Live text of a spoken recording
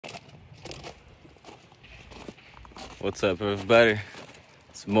What's up, everybody?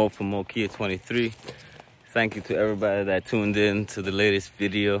 It's Mo from Mokia 23. Thank you to everybody that tuned in to the latest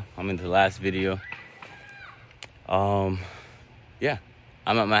video. The last video. Yeah,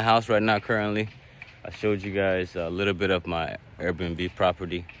 I'm at my house right now currently. I showed you guys a little bit of my Airbnb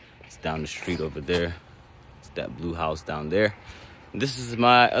property. It's down the street over there. It's that blue house down there. And this is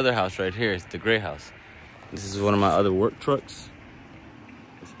my other house right here. It's the gray house. This is one of my other work trucks.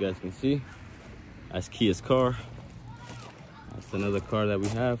 As you guys can see, that's Kia's car. That's another car that we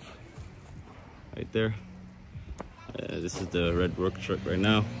have right there. This is the red work truck right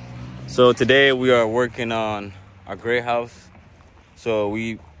now. So today we are working on our gray house. So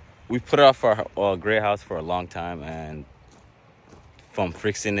we put off our gray house for a long time, and from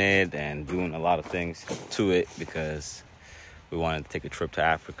fixing it and doing a lot of things to it because we wanted to take a trip to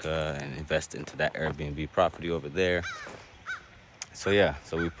Africa and invest into that Airbnb property over there. So yeah,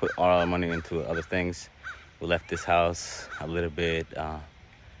 so we put all our money into other things. We left this house a little bit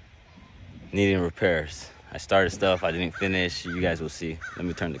needing repairs. I started stuff I didn't finish. You guys will see. Let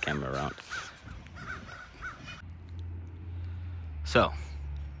me turn the camera around. So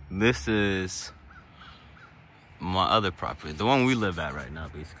this is my other property, the one we live at right now,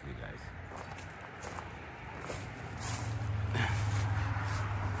 basically, guys.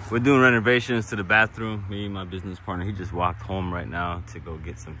 We're doing renovations to the bathroom. Me and my business partner, he just walked home right now to go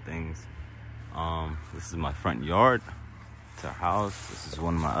get some things. This is my front yard. It's our house. This is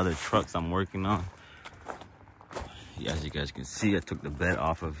one of my other trucks I'm working on. As you guys can see, I took the bed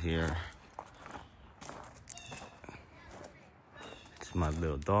off of here. It's my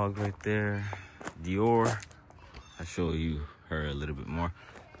little dog right there, Dior. I'll show you her a little bit more.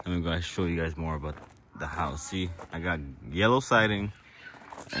 Let me go show you guys more about the house. See, I got yellow siding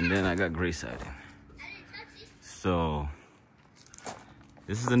and then I got gray siding. So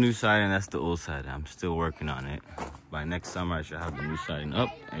this is the new siding, that's the old siding. I'm still working on it. By next summer, I should have the new siding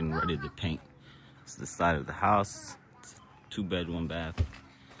up and ready to paint. It's the side of the house. It's 2 bed, 1 bath.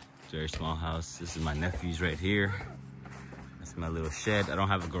 It's a very small house. This is my nephew's right here. That's my little shed. I don't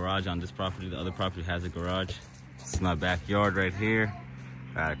have a garage on this property. The other property has a garage. This is my backyard right here.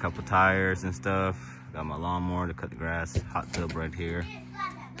 Got a couple tires and stuff. Got my lawnmower to cut the grass. Hot tub right here.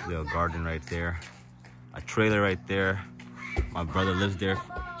 Little garden right there. A trailer right there. My brother lives there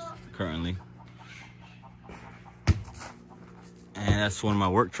currently. And that's one of my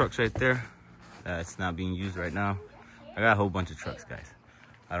work trucks right there. That's not being used right now. I got a whole bunch of trucks, guys.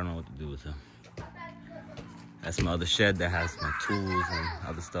 I don't know what to do with them. That's my other shed that has my tools and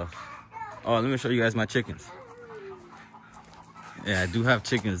other stuff. Oh, let me show you guys my chickens. Yeah, I do have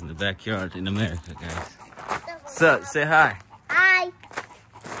chickens in the backyard in America, guys. What's up? Say hi. Hi.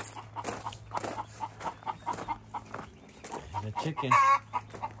 There's a chicken.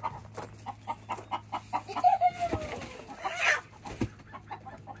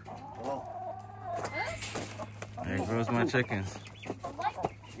 There goes my chickens.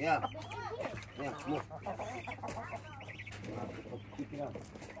 Yeah. Yeah, look.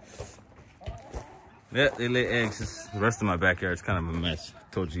 Yeah, they lay eggs. The rest of my backyard is kind of a mess.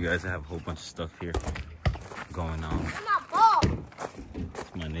 Told you guys I have a whole bunch of stuff here going on.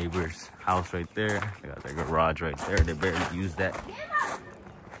 It's my neighbor's house right there. They got their garage right there. They barely use that.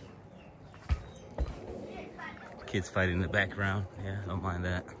 Kids fighting in the background. Yeah, don't mind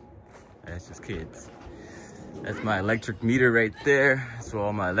that. That's just kids. That's my electric meter right there. That's where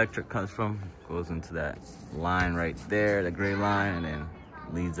all my electric comes from. Goes into that line right there, the gray line, and then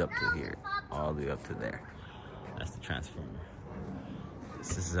leads up to here, all the way up to there. That's the transformer.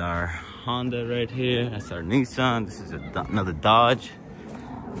 This is our Honda right here. That's our Nissan. This is another Dodge.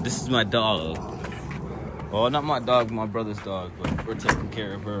 This is my dog. Well, not my dog, my brother's dog, but we're taking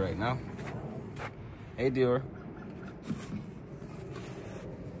care of her right now. Hey, Dior.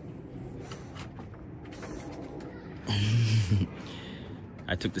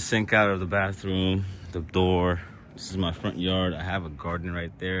 I took the sink out of the bathroom, the door. This is my front yard. I have a garden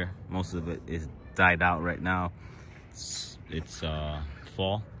right there. Most of it is died out right now. It's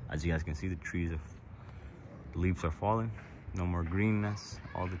fall. As you guys can see, the leaves are falling. No more greenness.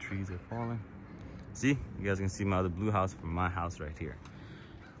 All the trees are falling. See, you guys can see my other blue house from my house right here.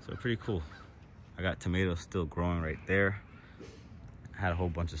 So pretty cool. I got tomatoes still growing right there. I had a whole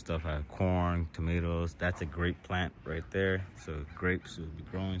bunch of stuff. I had corn, tomatoes. That's a grape plant right there. So grapes will be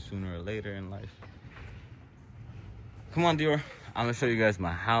growing sooner or later in life. Come on, Dior. I'm gonna show you guys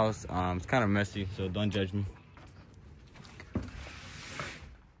my house. It's kind of messy, so don't judge me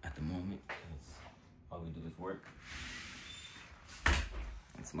at the moment, because all we do is work.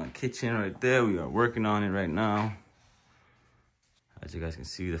 It's my kitchen right there. We are working on it right now. As you guys can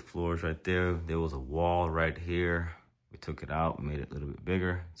see, the floors right there. There was a wall right here. We took it out, made it a little bit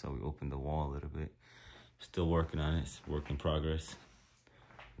bigger. So we opened the wall a little bit. Still working on it, it's work in progress.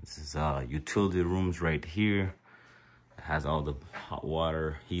 This is utility rooms right here. It has all the hot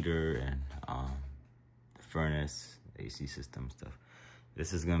water heater and the furnace, AC system stuff.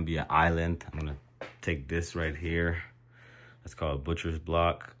 This is gonna be an island. I'm gonna take this right here. That's called a butcher's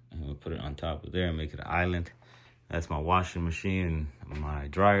block. I'm gonna put it on top of there and make it an island. That's my washing machine and my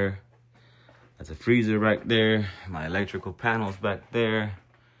dryer. That's a freezer right there. My electrical panels back there.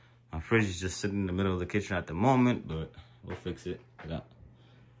 My fridge is just sitting in the middle of the kitchen at the moment, but we'll fix it. I got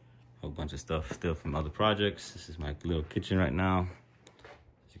a whole bunch of stuff still from other projects. This is my little kitchen right now.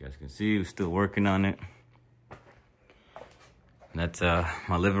 As you guys can see, we're still working on it. And that's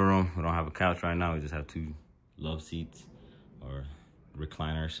my living room. We don't have a couch right now. We just have 2 love seats or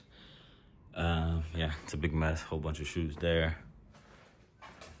recliners. Yeah, it's a big mess. Whole bunch of shoes there.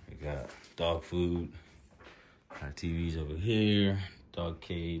 We got dog food. Got TVs over here. Dog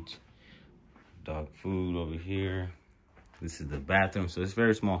cage. Dog food over here. This is the bathroom. So it's a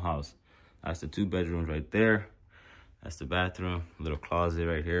very small house. That's the 2 bedrooms right there. That's the bathroom. Little closet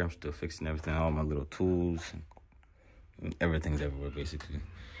right here. I'm still fixing everything. All my little tools. Everything's everywhere basically.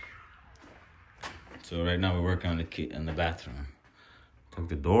 So right now we're working on the bathroom. Took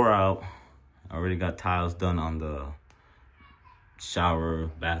the door out. I already got tiles done on the shower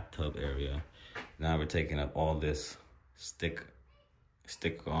bathtub area. Now we're taking up all this stick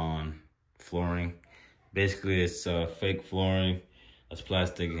on flooring. Basically it's fake flooring. It's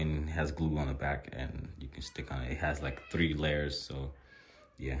plastic and has glue on the back and you can stick on it. It has like 3 layers, so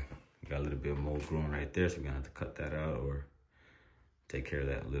yeah. Got a little bit of mold growing right there, so we're gonna have to cut that out or take care of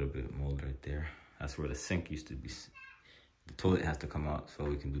that little bit of mold right there. That's where the sink used to be. The toilet has to come out so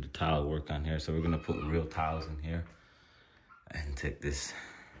we can do the tile work on here. So we're gonna put real tiles in here and take this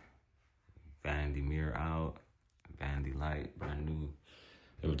vanity mirror out, vanity light, brand new.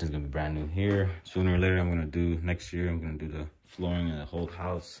 Everything's gonna be brand new here. Sooner or later, next year, I'm gonna do the flooring in the whole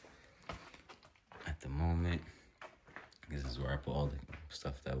house. At the moment, this is where I put all the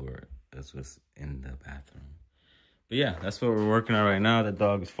stuff that's what's in the bathroom. But yeah, that's what we're working on right now. The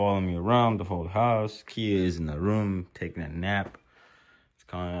dog is following me around the whole house. Kia is in the room taking a nap. It's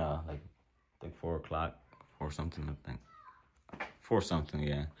kind of like 4 o'clock or something, I think. 4 something,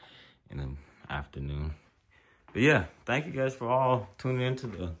 yeah, in the afternoon. But yeah, thank you guys for all tuning into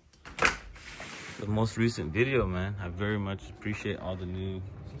the most recent video, man. I very much appreciate all the new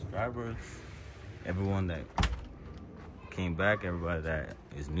subscribers, everyone that came back, everybody that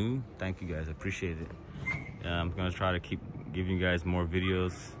is new. Thank you guys, I appreciate it. I'm gonna try to keep giving you guys more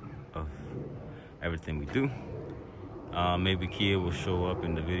videos of everything we do. Maybe Kia will show up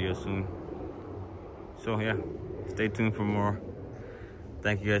in the video soon. So yeah, stay tuned for more.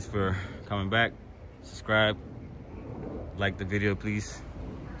 Thank you guys for coming back. Subscribe, like the video, please.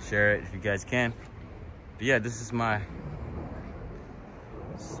 Share it if you guys can. But yeah, this is my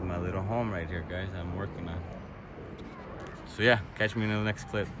little home right here, guys. I'm working on. So yeah, catch me in the next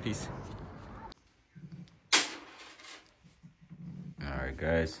clip. Peace. All right,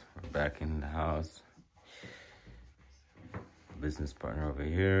 guys, we're back in the house. Business partner over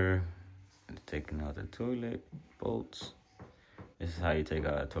here, and taking out the toilet bolts. This is how you take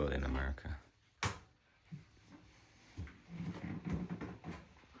out a toilet in America.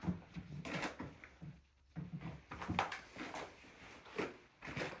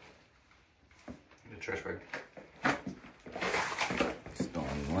 The trash bag. It's the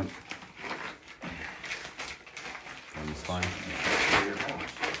only one. It's fine.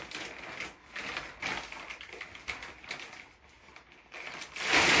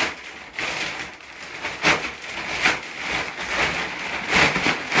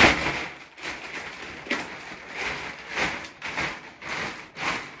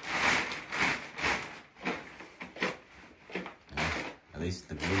 At least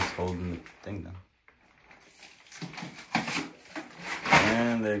the glue's holding the thing down.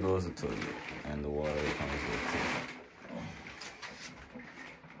 And there goes the toilet and the water that comes with it.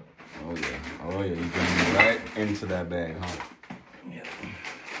 Oh yeah, oh yeah, you bring it right into that bag, huh? Yeah.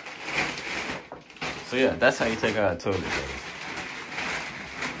 So yeah, that's how you take out a toilet, guys.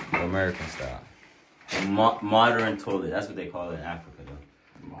 The American style. Modern toilet, that's what they call it in Africa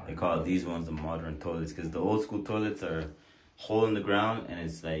though. They call these ones the modern toilets because the old school toilets are hole in the ground and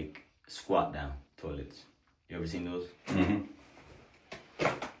it's like squat down toilets. You ever seen those? Mm-hmm.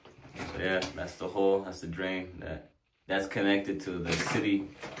 So yeah, that's the hole, that's the drain that's connected to the city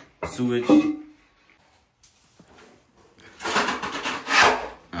sewage.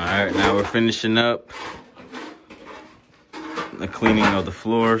 Alright, now we're finishing up the cleaning of the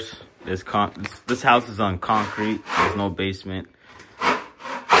floors. This house is on concrete. There's no basement.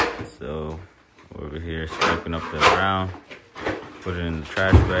 So over here, scraping up the ground, put it in the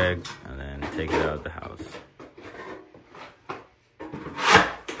trash bag, and then take it out of the house.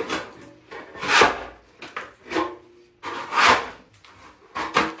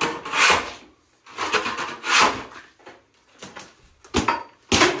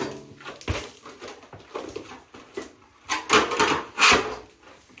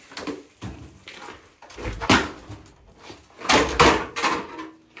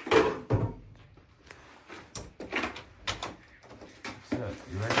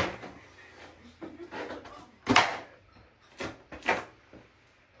 You ready?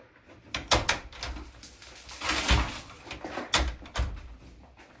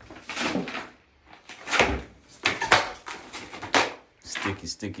 Sticky,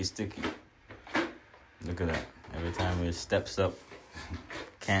 sticky, sticky. Look at that. Every time it steps up,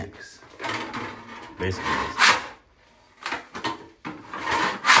 can't. Basically.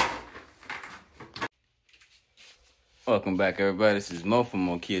 Welcome back, everybody. This is Mo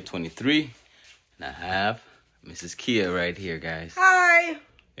from Kia 23, and I have Mrs. Kia right here, guys. Hi.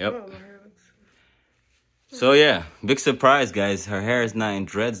 Yep. So yeah, big surprise, guys. Her hair is not in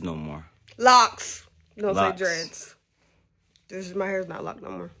dreads no more. Locks. Don't Locks. say dreads. My hair's not locked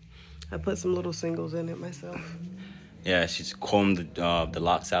no more. I put some little singles in it myself. Yeah, she's combed the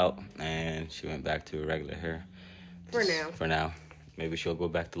locks out, and she went back to her regular hair. For now. For now. Maybe she'll go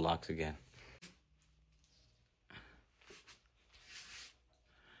back to locks again.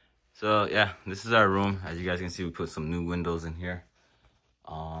 So yeah, this is our room. As you guys can see, we put some new windows in here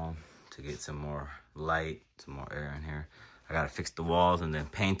to get some more light, some more air in here. I gotta fix the walls and then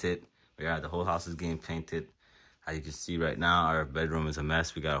paint it. Yeah, the whole house is getting painted. As you can see right now, our bedroom is a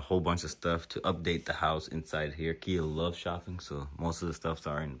mess. We got a whole bunch of stuff to update the house inside here. Kia loves shopping, so most of the stuffs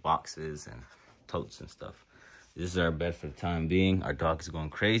are in boxes and totes and stuff. This is our bed for the time being. Our dog is going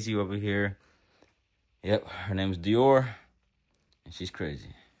crazy over here. Yep, her name's Dior, and she's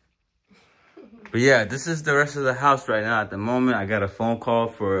crazy. But yeah, this is the rest of the house right now. At the moment, I got a phone call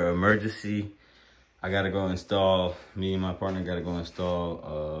for emergency. I gotta go install, me and my partner gotta go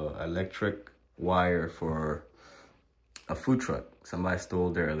install electric wire for a food truck. Somebody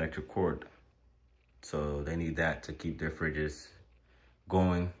stole their electric cord. So they need that to keep their fridges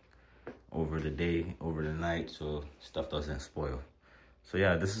going over the day, over the night, so stuff doesn't spoil. So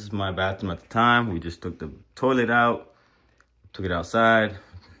yeah, this is my bathroom at the time. We just took the toilet out, took it outside.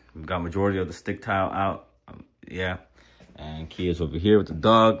 We got majority of the stick tile out, yeah. And Kia's over here with the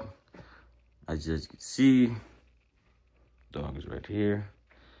dog. As you can see, dog is right here.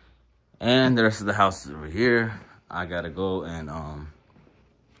 And the rest of the house is over here. I gotta go and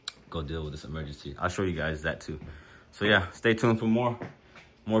go deal with this emergency. I'll show you guys that too. So yeah, stay tuned for more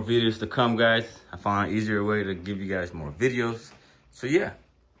videos to come, guys. I found an easier way to give you guys more videos. So yeah,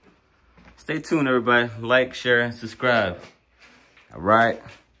 stay tuned, everybody. Like, share, and subscribe. All right.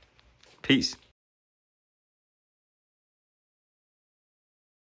 Peace.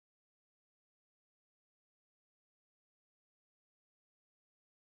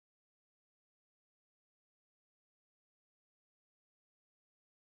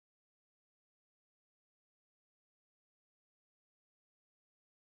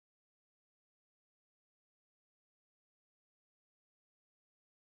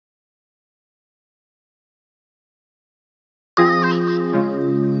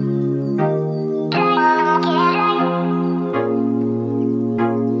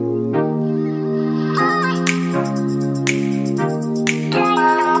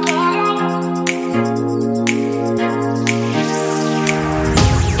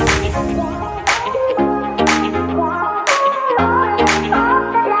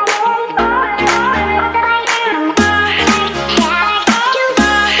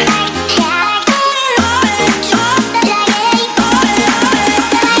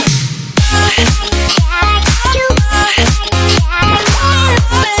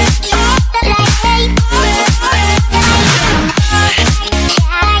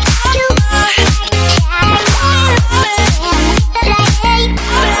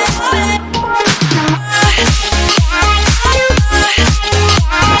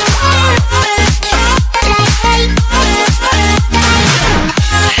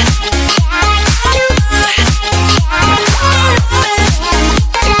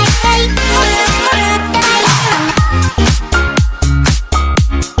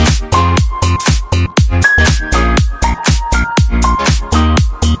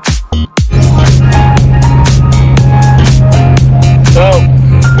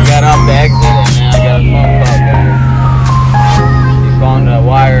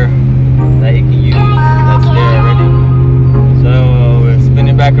 that he can use that's there already. So we're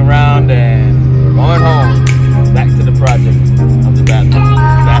spinning back around and we're going home. Back to the project of the bathroom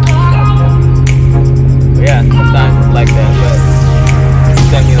project. But yeah, sometimes it's like that, but he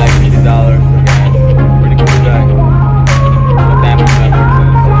sent me like $80 for gas. Pretty cool guy. A family member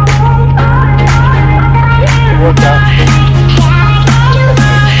too, so yeah, it worked out.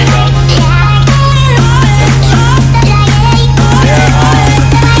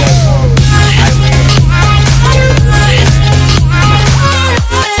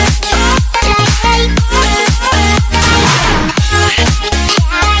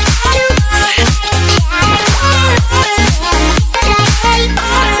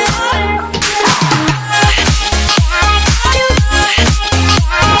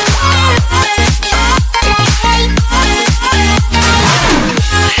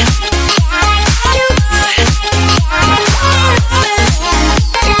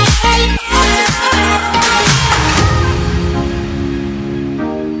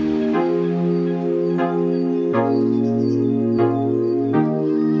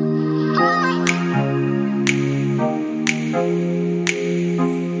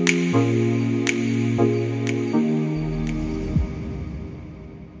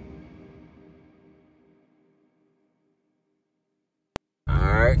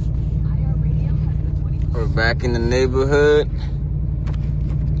 We're back in the neighborhood.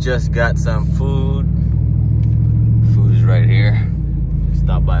 Just got some food. Food is right here.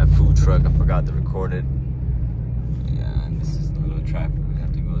 Stopped by a food truck. I forgot to record it. Yeah, this is the little traffic we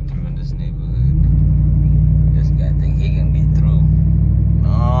have to go through in this neighborhood. This guy think he can get through. No,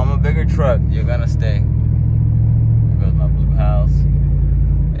 I'm a bigger truck. You're gonna stay. There goes my blue house.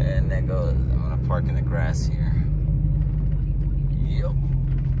 And there goes, I'm gonna park in the grass here. Yep.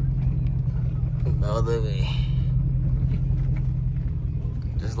 All the way.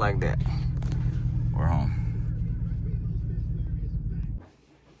 Just like that. We're home.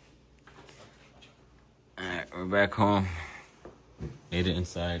 Alright, we're back home. Made it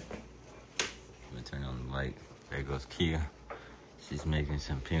inside. I'm gonna turn on the light. There goes Kia. She's making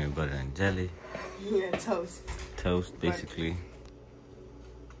some peanut butter and jelly. Yeah, toast. Toast, basically.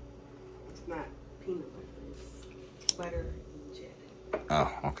 It's not peanut butter, it's butter and jelly.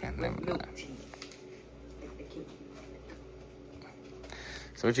 Oh, okay. Never mind. Milk tea.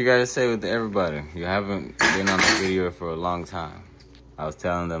 So what you gotta say with everybody? You haven't been on the video for a long time. I was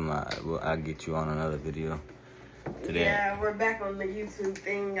telling them I'll get you on another video today. Yeah, we're back on the YouTube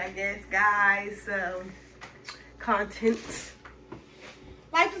thing, I guess, guys. So, content.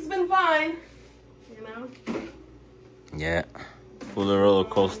 Life has been fine, you know? Yeah. Full of roller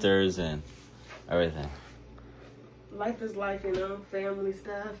coasters and everything. Life is life, you know? Family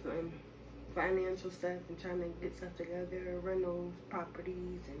stuff and financial stuff and trying to get stuff together, rentals,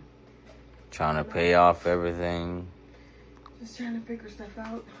 properties, and trying to pay off everything. Just trying to figure stuff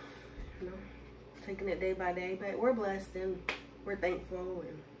out, you know, taking it day by day. But we're blessed and we're thankful,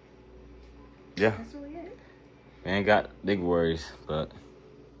 and yeah, that's really it. We ain't got big worries, but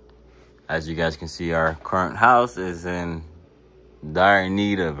as you guys can see, our current house is in dire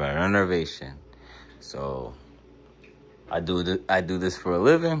need of a renovation. So I do this for a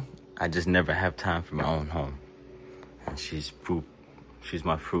living. I just never have time for my own home, and she's proof. She's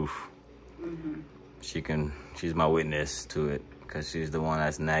my proof. Mm-hmm. She's my witness to it, because she's the one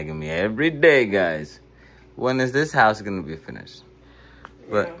that's nagging me every day, guys. When is this house gonna be finished?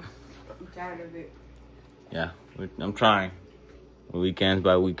 But yeah, I'm tired of it. Yeah, I'm trying. Weekends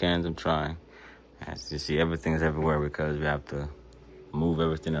by weekends, I'm trying. As you see, everything's everywhere because we have to move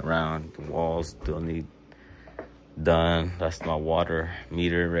everything around. The walls still need done. That's my water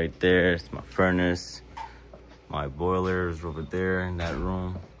meter right there. It's my furnace. My boiler is over there in that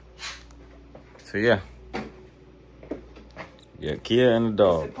room. So yeah. Yeah, Kia and the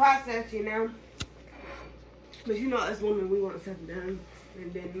dog. It's a process, you know. But you know, as women, we want stuff done.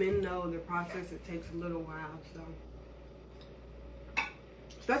 And then men know the process, it takes a little while, so.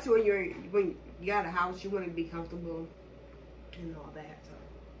 Especially when you got a house, you want to be comfortable and all that, so.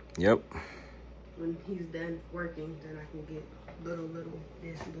 Yep. When he's done working, then I can get little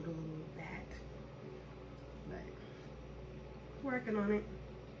this, little that. But, working on it.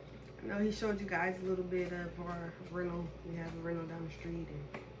 I know he showed you guys a little bit of our rental. We have a rental down the street.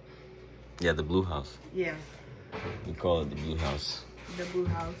 And yeah, the blue house. yeah. We call it the blue house. The blue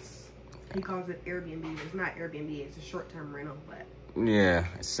house. He calls it Airbnb. It's not Airbnb. It's a short-term rental, but yeah,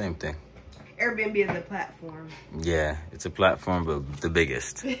 it's the same thing. Airbnb is a platform. Yeah, it's a platform, but the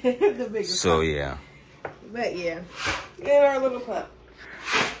biggest. The biggest. So yeah. But yeah, and our little pup.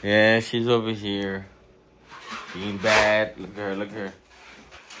 Yeah, she's over here being bad. Look at her. Look at her.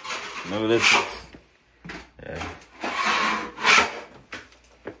 Remember this? Yeah.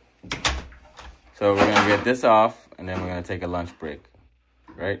 So we're gonna get this off, and then we're gonna take a lunch break,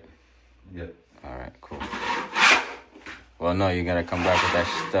 right? Yep. All right, cool. Well, no, you gotta come back with that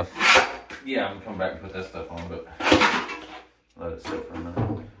stuff. Yeah, I'm gonna come back and put that stuff on, but let it sit for a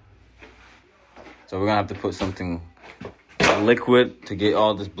minute. So we're gonna have to put something liquid to get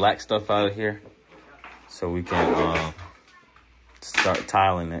all this black stuff out of here, so we can start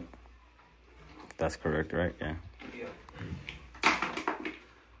tiling it. That's correct, right? Yeah.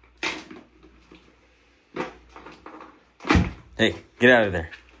 Hey, get out of there.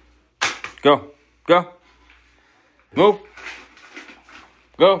 Go. Go. Move.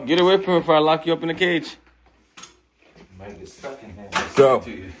 Go. Get away from me before I lock you up in the cage. Might get stuck in here. Go.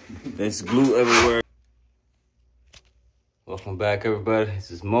 There's glue everywhere. Welcome back, everybody. This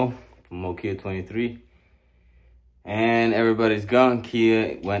is Mo from Mo Kia 23. And everybody's gone.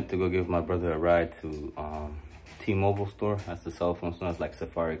 Kia went to go give my brother a ride to T-Mobile store. That's the cell phone store. It's like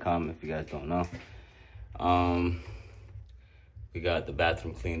Safaricom, if you guys don't know. We got the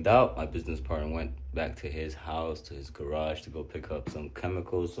bathroom cleaned out. My business partner went back to his house, to his garage, to go pick up some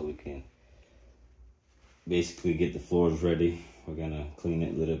chemicals so we can basically get the floors ready. We're gonna clean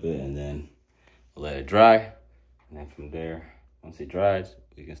it a little bit and then we'll let it dry. And then from there, once it dries,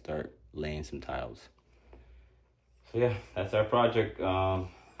 we can start laying some tiles. So yeah, that's our project.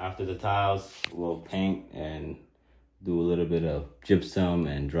 After the tiles, we'll paint and do a little bit of gypsum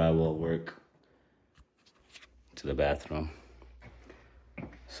and drywall work to the bathroom.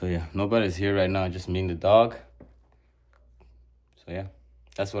 So yeah, nobody's here right now, just me and the dog. So yeah,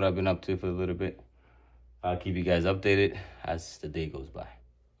 that's what I've been up to for a little bit. I'll keep you guys updated as the day goes by.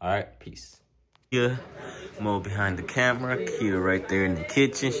 All right, peace. Kia, Mo behind the camera. Kia right there in the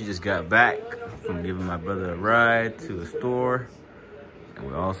kitchen. She just got back from giving my brother a ride to the store. And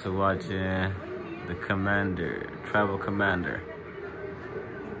we're also watching the Commander, Travel Commander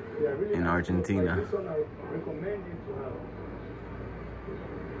in Argentina.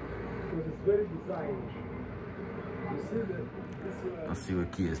 Let's see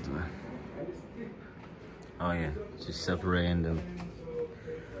what Kia's doing. Oh yeah, just separating them.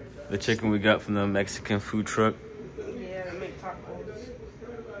 The chicken we got from the Mexican food truck. Yeah, they make tacos.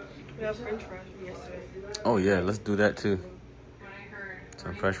 We have French fries from yesterday. Oh yeah, let's do that too.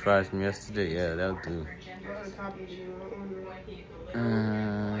 Some French fries from yesterday. Yeah, that'll do.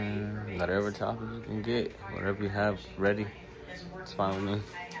 Whatever toppings you can get, whatever you have ready, it's fine with me.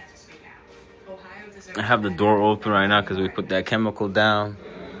 I have the door open right now because we put that chemical down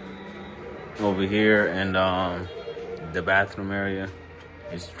over here, and the bathroom area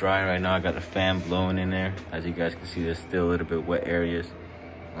is dry right now. I got the fan blowing in there. As you guys can see, there's still a little bit wet areas.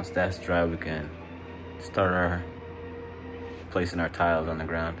 Once that's dry, we can start placing our tiles on the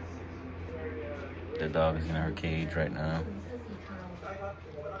ground. The dog is in her cage right now.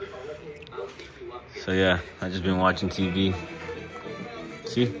 So yeah, I just been watching TV.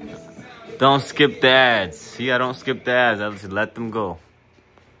 See? Don't skip the ads. See, I don't skip the ads. I just let them go.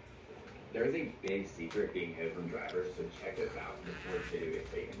 There's a big secret being hid from drivers, so check this out before the video gets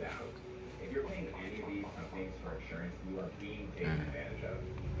taken down. If you're paying any of these companies for insurance, you are being taken advantage of.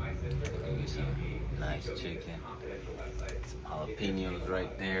 My sister Give me some nice chicken. Some jalapenos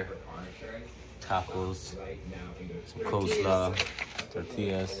right there. Tacos. Some coleslaw.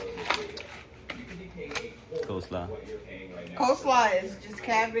 Tortillas. Coleslaw. Coleslaw is just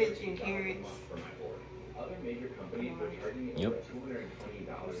cabbage and carrots. Yep.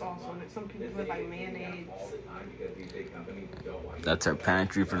 Sauce on it. Some people put like mayonnaise. That's our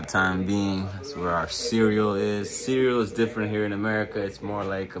pantry for the time being. That's where our cereal is. Cereal is different here in America. It's more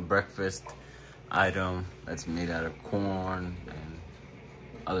like a breakfast item that's made out of corn and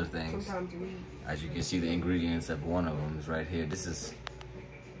other things. Sometimes wheat. As you can see, the ingredients of one of them is right here. This is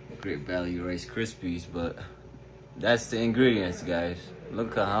Great Value Rice Krispies, but that's the ingredients, guys.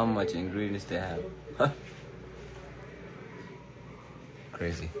 Look at how much ingredients they have.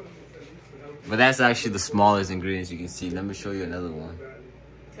 Crazy. But that's actually the smallest ingredients you can see. Let me show you another one.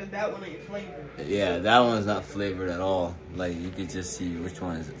 Cause that one ain't flavored. Yeah, that one's not flavored at all. Like, you can just see which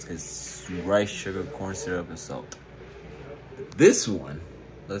one is it. It's rice, sugar, corn syrup, and salt. This one,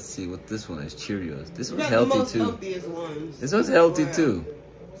 let's see what this one is. Cheerios. This one's healthy too. Healthiest ones. This one's healthy too.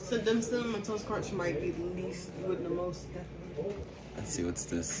 So them Cinnamon Toast Crunch might be the least with the most. Definitely. Let's see, what's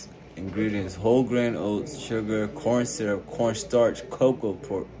this? Ingredients: whole grain oats, sugar, corn syrup, cornstarch,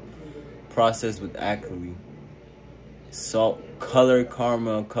 cocoa processed with alkali, salt, color,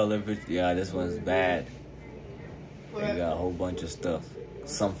 caramel, color. Yeah, this one's bad. They got a whole bunch of stuff.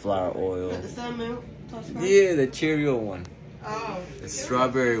 Sunflower oil. The Cinnamon Toast Crunch? Yeah, the Cheerio one. Oh. The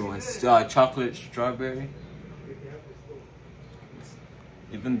strawberry one. Chocolate strawberry.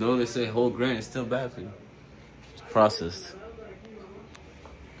 Even though they say whole grain, it's still bad for you. It's processed.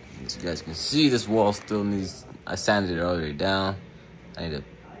 As you guys can see, this wall still needs... I sanded it already down. I need to...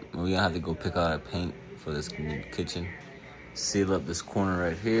 We're gonna have to go pick out a paint for this kitchen. Seal up this corner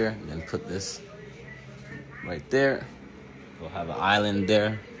right here. And then put this right there. We'll have an island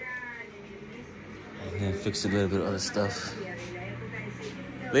there. And then fix a little bit of other stuff.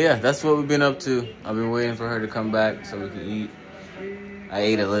 But yeah, that's what we've been up to. I've been waiting for her to come back so we can eat. I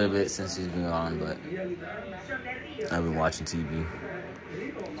ate a little bit since she's been gone, but I've been watching TV.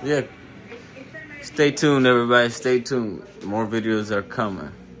 Yeah. Stay tuned, everybody. Stay tuned. More videos are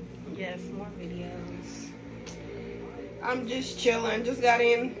coming. Yes, more videos. I'm just chilling. Just got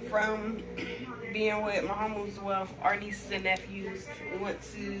in from being with my homies, well, our nieces and nephews. We went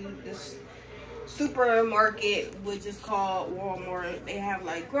to this supermarket, which is called Walmart. They have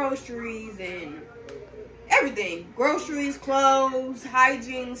like groceries and everything. Groceries, clothes,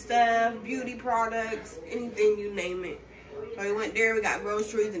 hygiene stuff, beauty products, anything you name it. So we went there, we got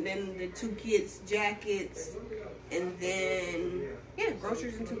groceries, and then the 2 kids' jackets, and then, yeah,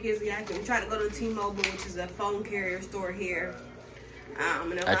 groceries and 2 kids' jackets. We tried to go to T-Mobile, which is a phone carrier store here.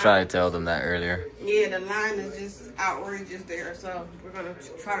 And I tried to tell them that earlier. Yeah, the line is just outrageous there, so we're going to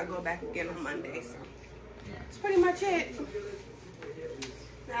try to go back again on Monday. So that's pretty much it.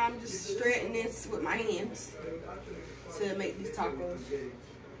 Now I'm just straightening this with my hands to make these tacos.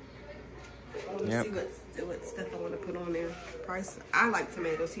 Let me see what stuff I want to put on there. Price. I like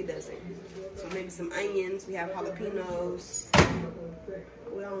tomatoes, he doesn't. So maybe some onions. We have jalapenos.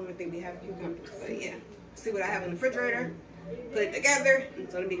 We don't even think we have cucumbers, but yeah. See what I have in the refrigerator. Put it together.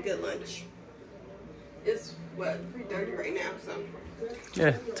 It's gonna be a good lunch. It's what, 3:30 right now, so.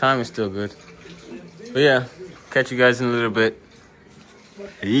 Yeah, time is still good. But yeah, catch you guys in a little bit.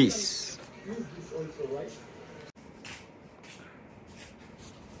 Peace.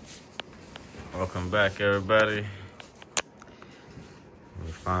 Welcome back, everybody.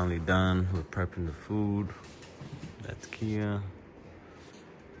 We're finally done with prepping the food. That's Kia.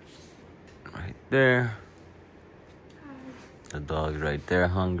 Right there. The dog's right there,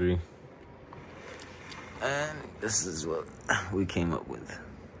 hungry. And this is what we came up with.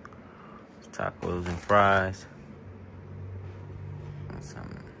 Tacos and fries. And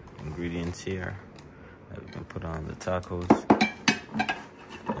some ingredients here that we can put on the tacos.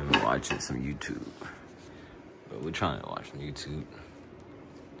 And we're watching some YouTube. But we're trying to watch some YouTube.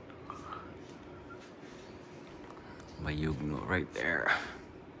 My Yugi right there.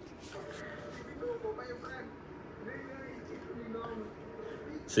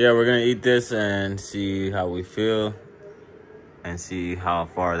 So yeah, we're gonna eat this and see how we feel and see how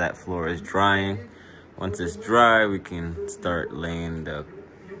far that floor is drying. Once it's dry, we can start laying the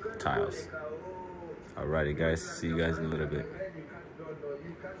tiles. Alrighty guys, see you guys in a little bit.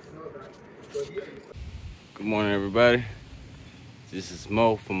 Good morning, everybody. This is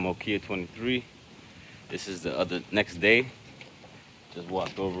Mo from Mokia 23. This is the next day. Just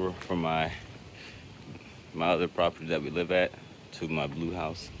walked over from my other property that we live at to my blue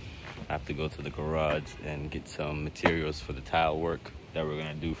house. I have to go to the garage and get some materials for the tile work that we're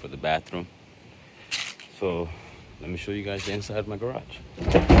gonna do for the bathroom. So let me show you guys the inside of my garage.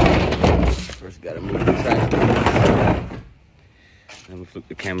 First gotta move the track. Then we flip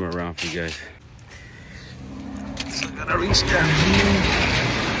the camera around for you guys. So I gotta reach down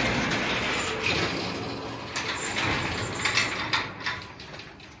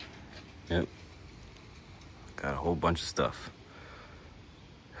here. Yep. Got a whole bunch of stuff.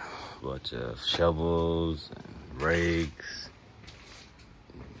 A bunch of shovels and rakes,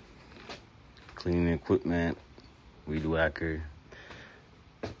 cleaning equipment, weed whacker,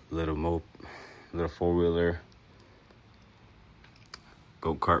 little four-wheeler,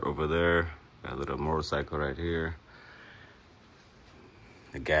 go-kart over there, got a little motorcycle right here,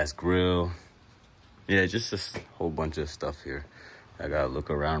 the gas grill. Yeah, just a whole bunch of stuff here. I gotta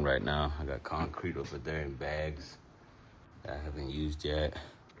look around right now. I got concrete over there in bags that I haven't used yet.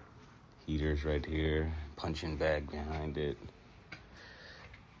 Heaters right here, punching bag behind it.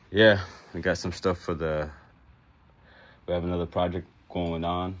 Yeah, we got some stuff for we have another project going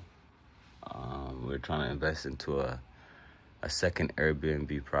on. We're trying to invest into a second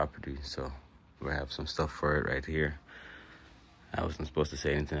Airbnb property, so we have some stuff for it right here. I wasn't supposed to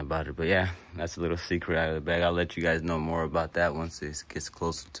say anything about it, but yeah, that's a little secret out of the bag. I'll let you guys know more about that once it gets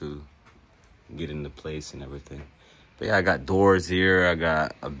closer to getting into place and everything. But yeah, I got doors here. I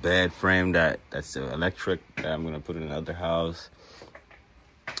got a bed frame that's electric that I'm gonna put in another house.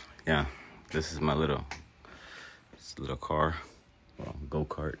 Yeah, this is my little This little car, well,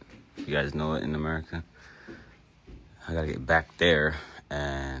 go-kart, you guys know it in America. I gotta get back there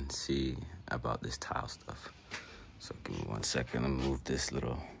and see about this tile stuff. So give me 1 second, let me move this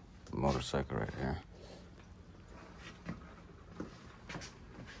little motorcycle right here.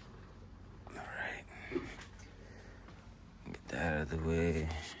 All right, get that out of the way.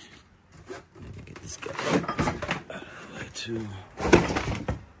 Let me get this guy out of the way too.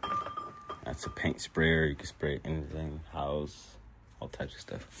 That's a paint sprayer. You can spray anything, house, all types of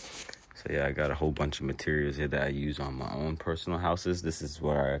stuff. So yeah, I got a whole bunch of materials here that I use on my own personal houses. This is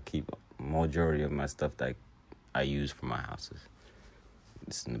where I keep majority of my stuff that I use for my houses.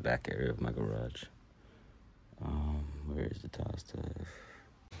 This is in the back area of my garage. Where is the tile stuff?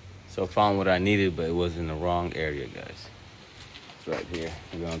 So I found what I needed, but it was in the wrong area, guys. It's right here.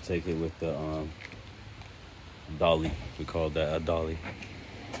 We're gonna take it with the dolly. We call that a dolly.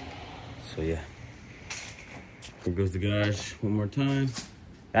 So yeah, here goes the garage one more time.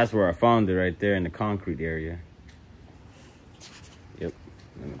 That's where I found it, right there in the concrete area. Yep,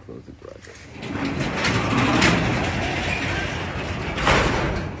 let me close the garage.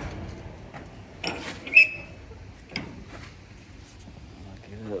 Lock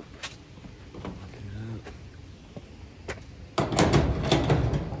it up.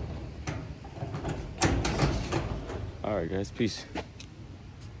 All right, guys, peace.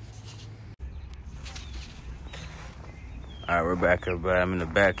 All right, we're back, everybody. I'm in the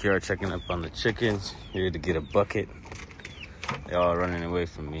backyard checking up on the chickens. Here to get a bucket. They're all running away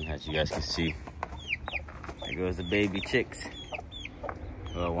from me, as you guys can see. There goes the baby chicks.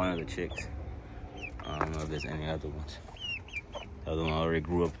 Well, one of the chicks. I don't know if there's any other ones. The other one already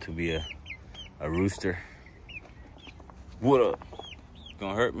grew up to be a rooster. What up?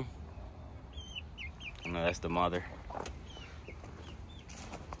 Gonna hurt me? No, that's the mother.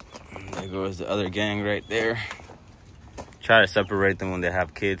 And there goes the other gang right there. Try to separate them when they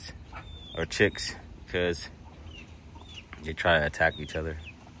have kids or chicks, because they try to attack each other.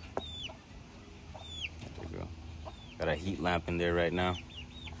 There we go. Got a heat lamp in there right now.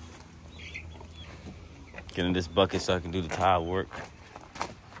 Getting this bucket so I can do the tile work.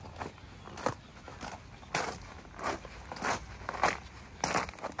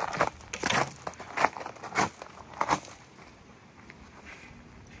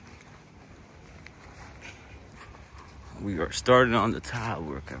 We are starting on the tile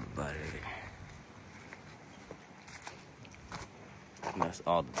work, everybody. And that's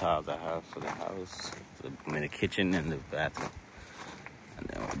all the tiles I have for the house. I'm in the kitchen and the bathroom. And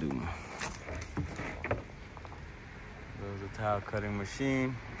then we'll do there's a tile cutting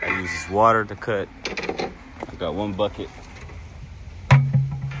machine. I use this water to cut. I got one bucket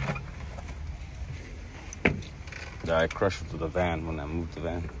that I crushed with the van when I moved the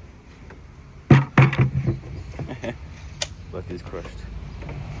van. Bucket is crushed.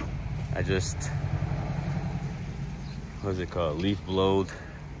 I just, what's it called? Leaf blowed.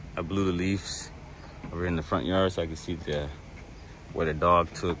 I blew the leaves over in the front yard so I could see where the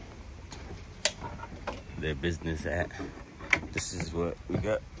dog took their business at. This is what we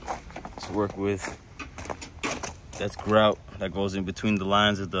got to work with. That's grout that goes in between the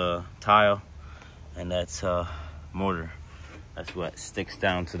lines of the tile, and that's mortar. That's what sticks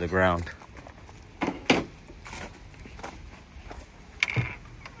down to the ground.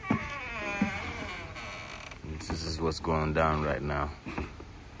 This is what's going down right now.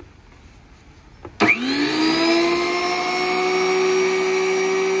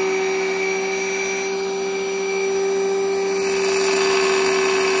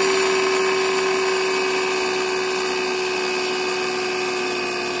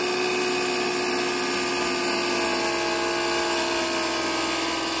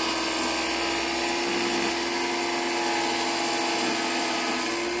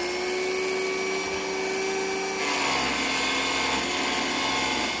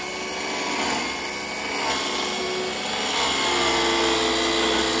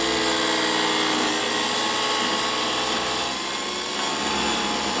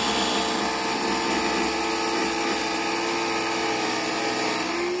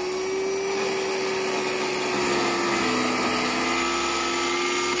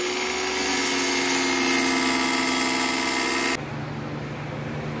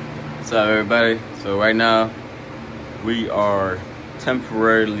 What's up, everybody? So right now we are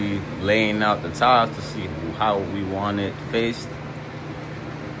temporarily laying out the tiles to see how we want it faced,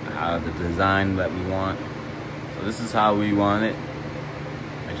 how the design that we want. So this is how we want it.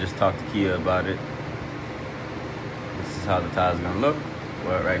 I just talked to Kia about it. This is how the tile is gonna look.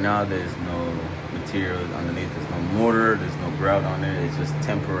 But right now there's no material underneath. There's no mortar. There's no grout on it. It's just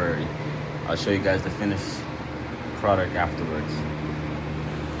temporary. I'll show you guys the finished product afterwards.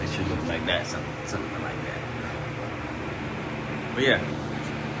 They should look like that, something like that. But yeah,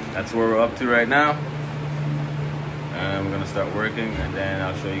 that's where we're up to right now. And we're gonna start working, and then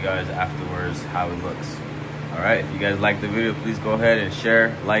I'll show you guys afterwards how it looks. All right, if you guys like the video, please go ahead and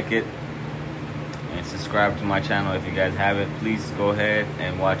share, like it, and subscribe to my channel if you guys haven't. Please go ahead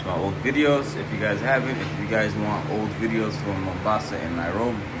and watch my old videos if you guys haven't. If you guys want old videos from Mombasa and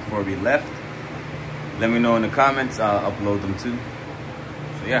Nairobi before we left, let me know in the comments. I'll upload them too.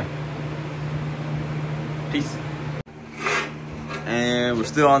 So yeah, peace. And we're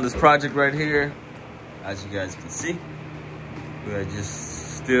still on this project right here. As you guys can see, we're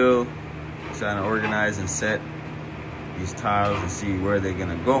just still trying to organize and set these tiles and see where they're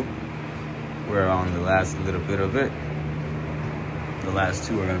gonna go. We're on the last little bit of it. The last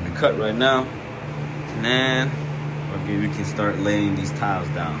two are gonna be cut right now. And then we can start laying these tiles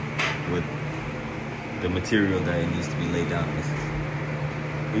down with the material that it needs to be laid down with.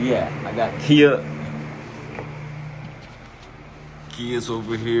 But yeah, I got Kia. Kia's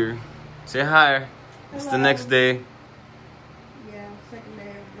over here. Say hi. It's the next day. Yeah, second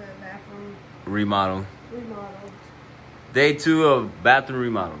day of the bathroom Remodel. remodeled. Day 2 of bathroom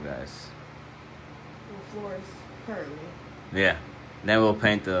remodel, guys. The floors currently. Yeah. Then we'll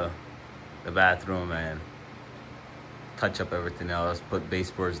paint the bathroom and touch up everything else. Put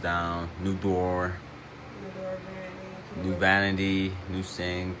baseboards down. New door. New vanity. New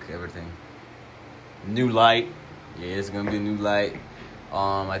sink. Everything. New light. Yeah, it's gonna be a new light.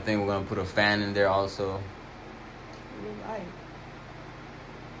 I think we're gonna put a fan in there also. New light.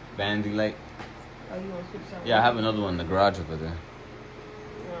 Vanity light. Oh, you want to switch something? Yeah, I have another one in the garage over there.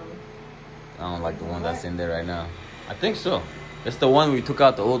 Um, I don't like the one that's in there right now. I think so. It's the one we took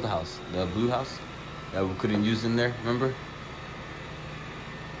out the old house, the blue house that we couldn't use in there. Remember?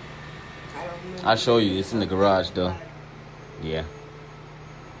 I don't remember. I'll show you. It's in the garage though. Yeah.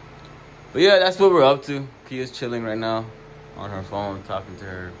 But yeah, that's what we're up to. Kia's chilling right now on her phone, talking to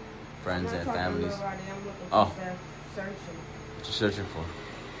her friends and families. I'm looking for Oh. stuff, searching What you searching for?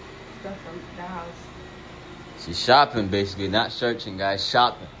 stuff from the house. She's shopping, basically. Not searching, guys.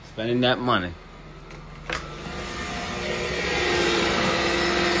 Shopping. Spending that money.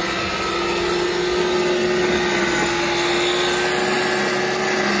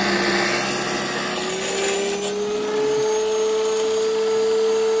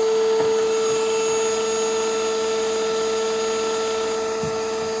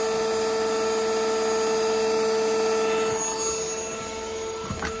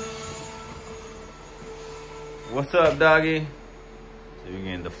 What's up, doggy? So you're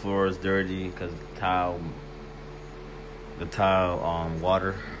getting the floor is dirty because the tile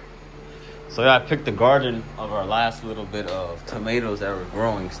water. So yeah, I picked the garden of our last little bit of tomatoes that were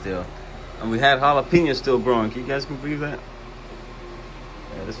growing still, and we had jalapenos still growing. Can you guys believe that?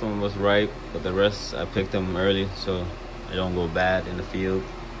 Yeah, this one was ripe, but the rest I picked them early so they don't go bad in the field.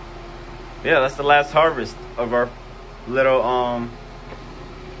 Yeah, that's the last harvest of our little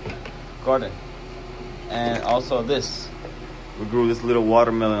garden. And also this, we grew this little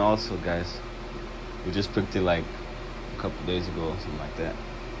watermelon also, guys. We just picked it like a couple days ago, something like that.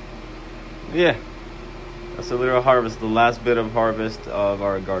 Yeah, that's a little harvest, the last bit of harvest of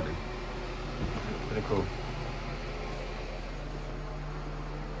our garden. Pretty cool.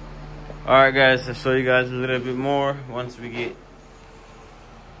 All right, guys, I'll show you guys a little bit more once we get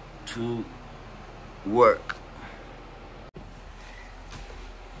to work.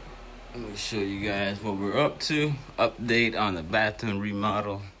 Let me show you guys what we're up to. Update on the bathroom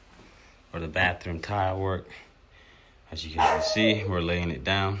remodel or the bathroom tile work. As you guys can see, we're laying it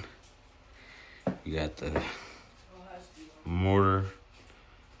down. You got the mortar.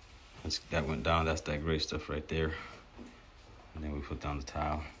 That went down. That's that gray stuff right there. And then we put down the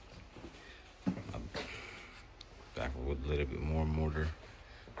tile. Back with a little bit more mortar.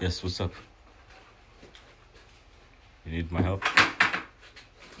 Yes, what's up? You need my help?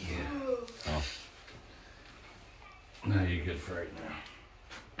 Yeah. Oh. No, you're good for right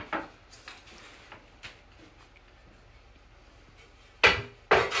now.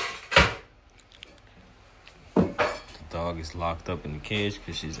 The dog is locked up in the cage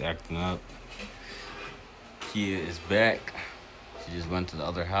because she's acting up. Kia is back. She just went to the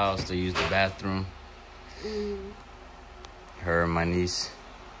other house to use the bathroom. Her and my niece.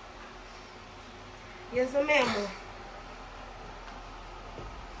 Yes, ma'am.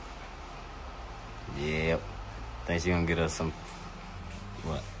 Yep. Think she gonna get us some.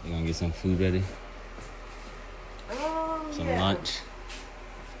 What? You gonna get some food ready? Some lunch.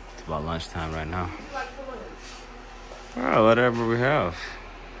 It's about lunchtime right now. Oh, whatever we have.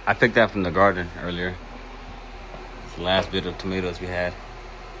 I picked that from the garden earlier. It's the last bit of tomatoes we had.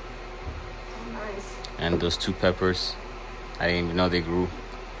 Oh, nice. And those 2 peppers. I didn't even know they grew.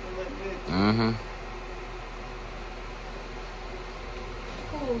 They look good. Mm-hmm.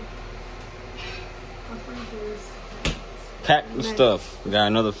 Cool. My freezer is Packed with stuff. We got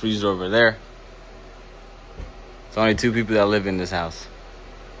another freezer over there. It's only 2 people that live in this house.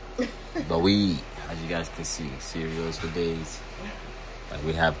 But we eat, as you guys can see, cereals for days. Like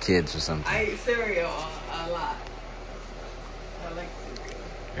we have kids or something. I eat cereal a lot. I like cereal.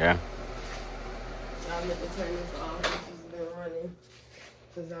 Yeah. I meant to turn this off. This has been running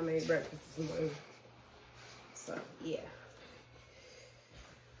since I made breakfast this morning. So, yeah.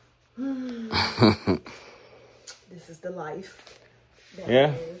 This is the life. That Yeah. I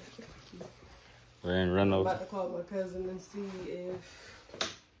live. We're in I'm Reno. about to call my cousin and see if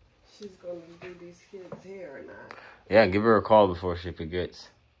she's going to do these kids' hair or not. Yeah, give her a call before she forgets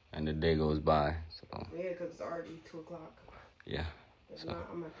and the day goes by. So Yeah, because it's already 2 o'clock. yeah, If not,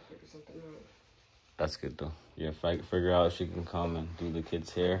 I'm going to have to figure something out. that's good though. Yeah, if I can figure out if she can come and do the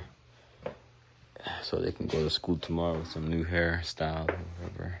kids' hair so they can go to school tomorrow with some new hairstyle or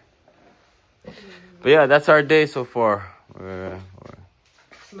whatever. But yeah, that's our day so far.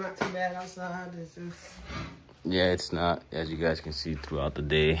 It's not too bad outside. It's just... Yeah, it's not, as you guys can see throughout the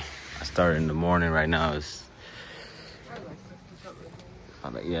day. I started in the morning. Right now it's probably like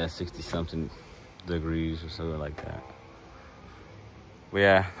 60-something. yeah, 60-something degrees or something like that. But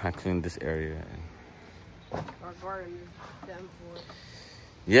yeah, I cleaned this area. Our garden is done for.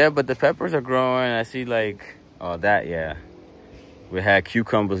 Yeah, but the peppers are growing. I see like, oh, that, yeah. We had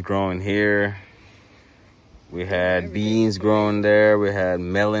cucumbers growing here. We had beans growing there. We had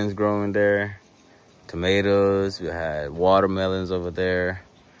melons growing there. Tomatoes. We had watermelons over there.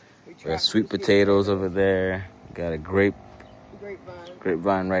 We had sweet potatoes over there. We got a grapevine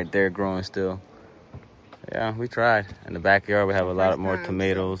right there growing still. Yeah, we tried. In the backyard, we have a lot more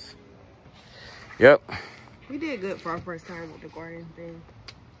tomatoes. Yep. We did good for our first time with the garden thing.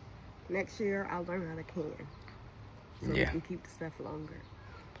 Next year, I'll learn how to can. So we can keep the stuff longer.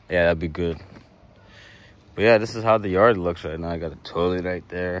 Yeah, that'd be good. But yeah, this is how the yard looks right now. I got a toilet right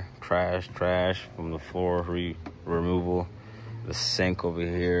there. Trash from the floor removal. The sink over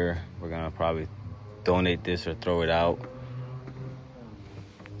here. We're going to probably donate this or throw it out.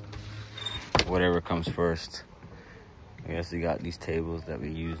 Whatever comes first. I guess we got these tables that we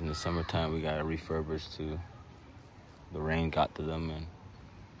use in the summertime. We got to refurbish too. The rain got to them and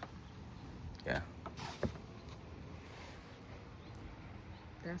yeah.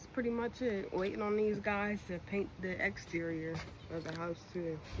 That's pretty much it. Waiting on these guys to paint the exterior of the house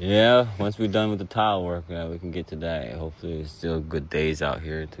too. Yeah, once we're done with the tile work, we can get to that. Hopefully it's still good days out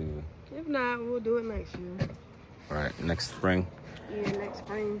here too. If not, we'll do it next year. All right, next spring. Yeah, next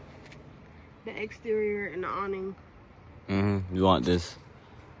spring. The exterior and the awning. You want this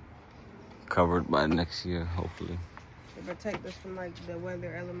covered by next year, hopefully. To protect us from like the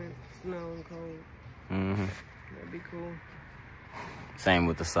weather elements, snow and cold. That'd be cool. Same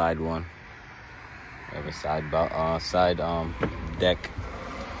with the side one. We have a side deck,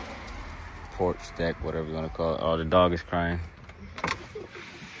 porch deck, whatever you want to call it. Oh, the dog is crying.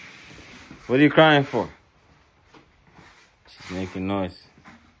 What are you crying for? She's making noise.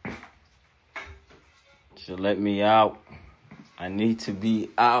 She'll let me out. I need to be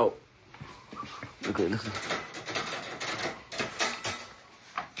out. Look at this.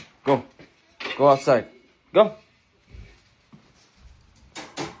 Go. Go outside. Go.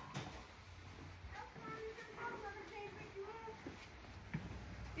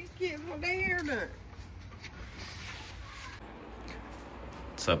 These kids want their hair done.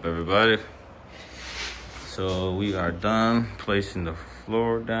 What's up, everybody? So we are done placing the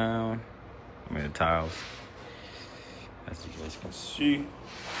floor down. I mean the tiles. As you guys can see.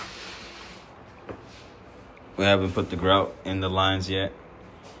 We haven't put the grout in the lines yet.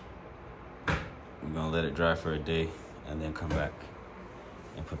 We're gonna let it dry for a day and then come back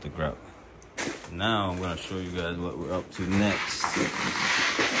and put the grout. Now I'm gonna show you guys what we're up to next.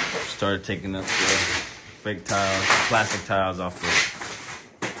 Started taking up the fake tiles, plastic tiles off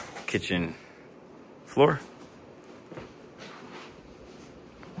the kitchen floor.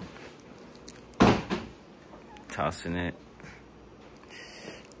 Tossing it.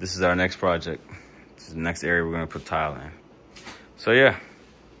 This is our next project. This is the next area we're gonna put tile in. So yeah,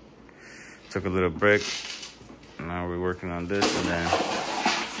 took a little break. Now we're working on this, and then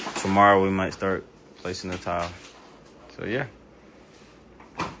tomorrow we might start placing the tile. So yeah,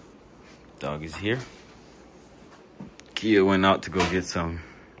 dog is here. Kia went out to go get some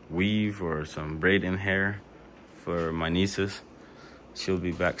weave or some braiding hair for my nieces. She'll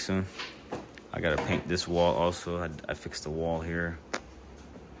be back soon. I gotta paint this wall also. I fixed the wall here.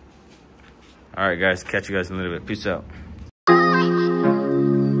 All right, guys, catch you guys in a little bit. Peace out.